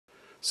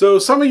So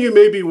some of you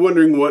may be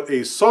wondering what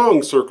a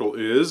song circle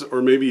is,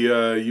 or maybe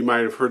you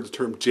might have heard the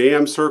term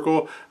jam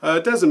circle.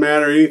 It doesn't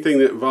matter, anything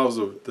that involves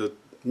the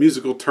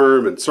musical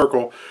term and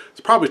circle,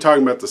 it's probably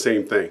talking about the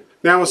same thing.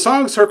 Now a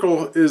song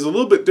circle is a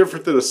little bit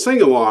different than a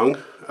sing-along.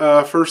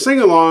 For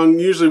sing-along,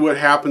 usually what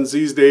happens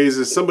these days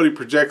is somebody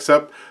projects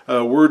up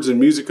words and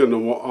music on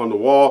the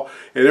wall,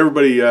 and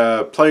everybody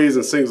plays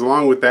and sings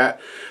along with that.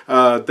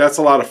 That's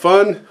a lot of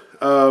fun.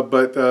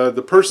 But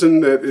the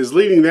person that is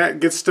leading that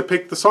gets to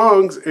pick the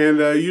songs, and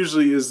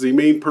usually is the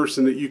main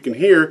person that you can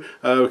hear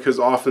because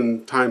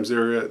oftentimes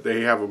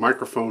they have a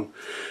microphone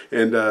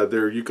and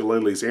their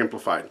ukulele is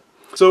amplified.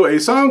 So a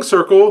song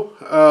circle,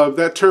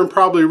 that term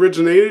probably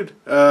originated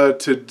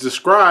to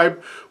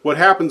describe what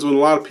happens when a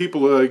lot of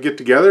people get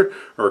together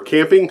or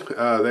camping.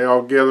 They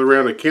all gather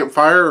around a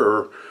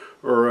campfire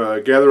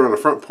or gather on a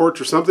front porch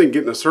or something,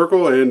 get in a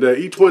circle, and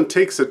each one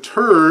takes a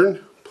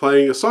turn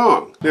playing a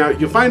song. Now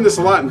you'll find this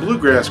a lot in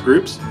bluegrass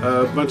groups.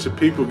 A bunch of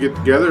people get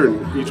together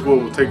and each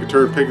one will take a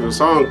turn picking a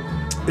song.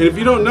 And if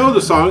you don't know the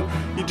song,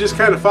 you just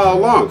kind of follow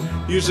along.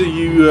 Usually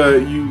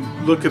you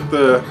look at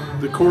the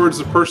chords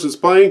the person's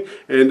playing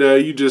and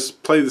you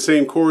just play the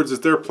same chords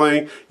that they're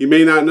playing. You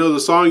may not know the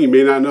song, you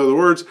may not know the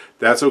words.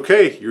 That's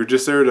okay. You're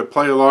just there to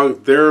play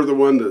along. They're the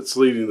one that's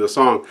leading the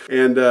song.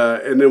 And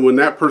then when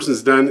that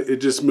person's done,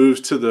 it just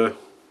moves to the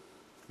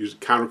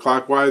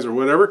counterclockwise or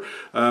whatever,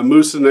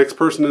 moves to the next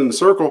person in the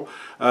circle,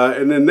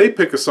 and then they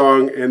pick a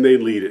song and they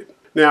lead it.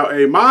 Now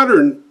a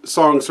modern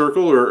song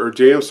circle or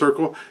jam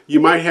circle, you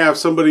might have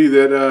somebody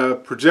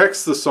that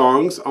projects the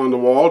songs on the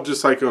wall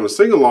just like on a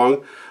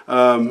sing-along,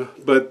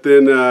 but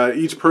then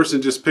each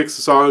person just picks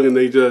the song and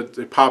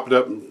they pop it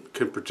up and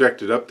can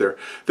project it up there.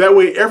 That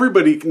way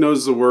everybody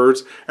knows the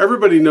words,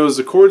 everybody knows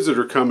the chords that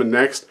are coming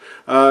next,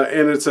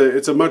 and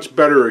it's a much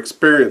better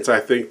experience, I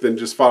think, than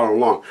just following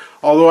along.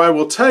 Although I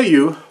will tell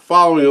you,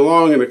 following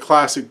along in a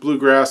classic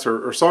bluegrass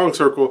or song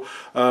circle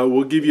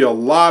will give you a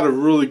lot of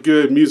really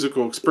good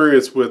musical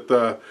experience with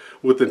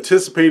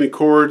anticipating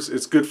chords.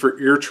 It's good for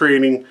ear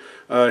training,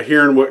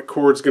 hearing what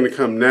chord's going to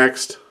come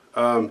next.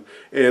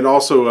 And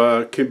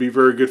also can be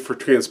very good for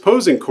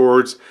transposing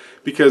chords,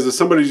 because if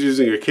somebody's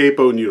using a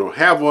capo and you don't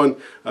have one,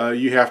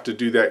 you have to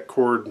do that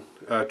chord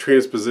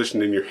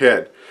transposition in your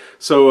head.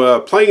 So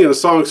playing in a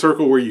song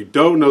circle where you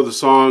don't know the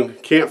song,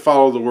 can't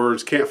follow the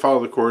words, can't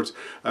follow the chords,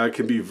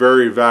 can be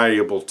very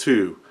valuable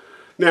too.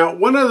 Now,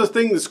 one other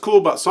thing that's cool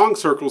about song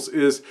circles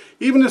is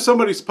even if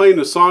somebody's playing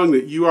a song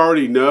that you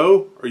already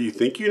know or you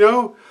think you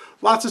know,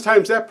 lots of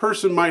times that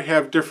person might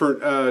have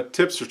different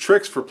tips or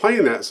tricks for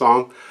playing that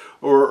song,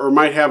 or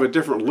might have a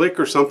different lick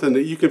or something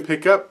that you can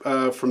pick up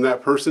from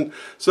that person.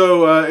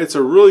 So it's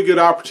a really good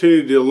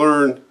opportunity to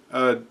learn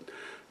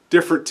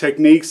different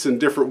techniques and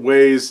different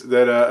ways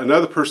that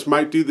another person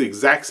might do the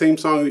exact same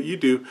song that you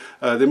do.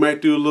 They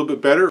might do a little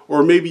bit better,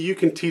 or maybe you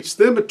can teach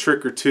them a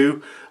trick or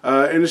two,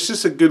 and it's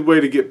just a good way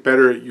to get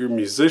better at your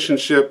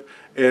musicianship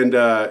and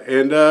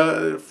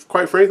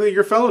quite frankly,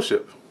 your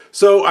fellowship.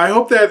 So I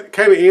hope that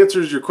kind of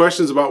answers your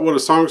questions about what a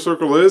song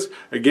circle is.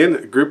 Again,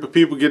 a group of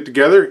people get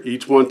together,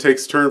 each one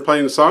takes a turn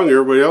playing a song, and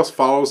everybody else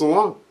follows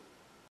along.